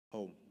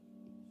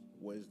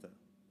What is that?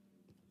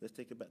 Let's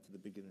take it back to the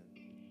beginning.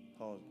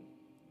 Harlem,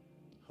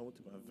 home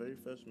to my very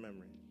first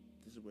memory.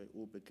 This is where it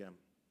all began.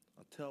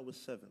 Until I was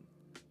 7,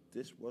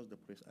 this was the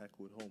place I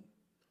called home.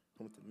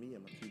 Home to me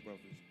and my two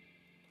brothers.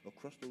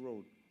 Across the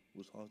road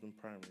was Harlem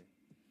Primary.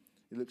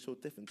 It looked so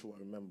different to what I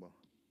remember.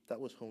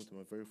 That was home to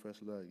my very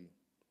first lurgy.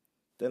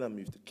 Then I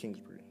moved to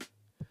Kingsbury,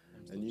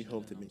 a new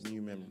home to make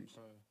new memories.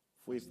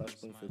 45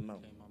 Springfield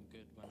Mountain,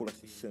 call us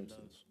the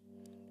Simpsons.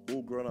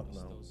 All grown up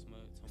now,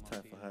 it's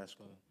time for high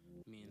school.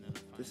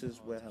 This is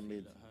where I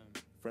made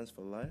friends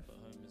for life,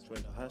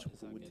 joined the high school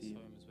football team,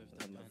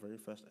 and had my very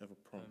first ever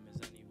prom.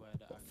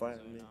 But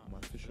finally, my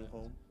official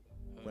home,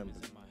 Wembley.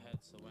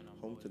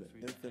 Home to the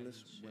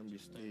infamous Wembley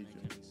Stadium,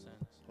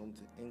 home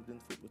to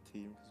England football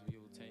team,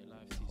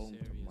 home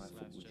to my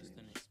football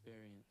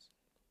dreams.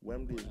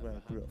 Wembley is where I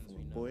grew up from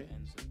a boy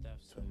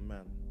to a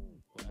man,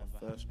 with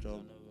my first job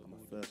and my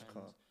first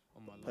car.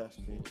 But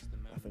personally,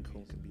 I think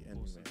home can be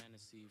anywhere.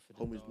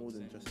 Home is more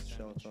than just a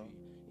shelter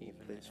or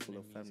a place full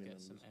of family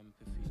members.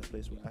 It's a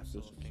place where I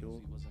feel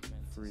secure,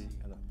 free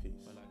and at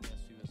peace. Well, I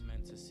guess we was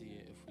meant to see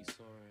it if we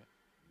saw it.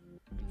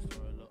 And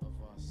for a lot of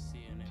us,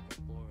 seeing it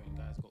got boring.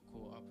 Guys got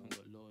caught up and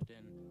got lured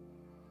in.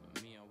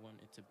 But me, I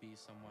wanted to be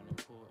someone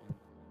important.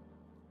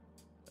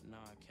 But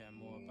now I care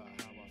more about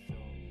how I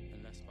feel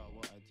and less about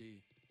what I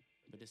do.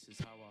 But this is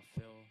how I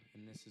feel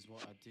and this is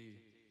what I do.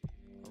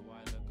 A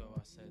while ago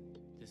I said,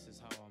 this is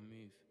how I'll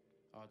move.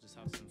 I'll just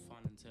have some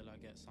fun until I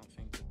get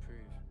something to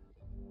prove.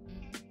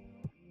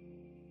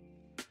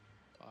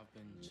 But I've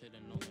been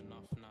chilling long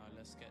enough now,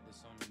 let's get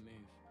this on the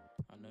move.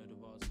 I know the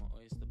world's my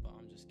oyster, but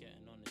I'm just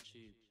getting on the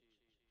tube.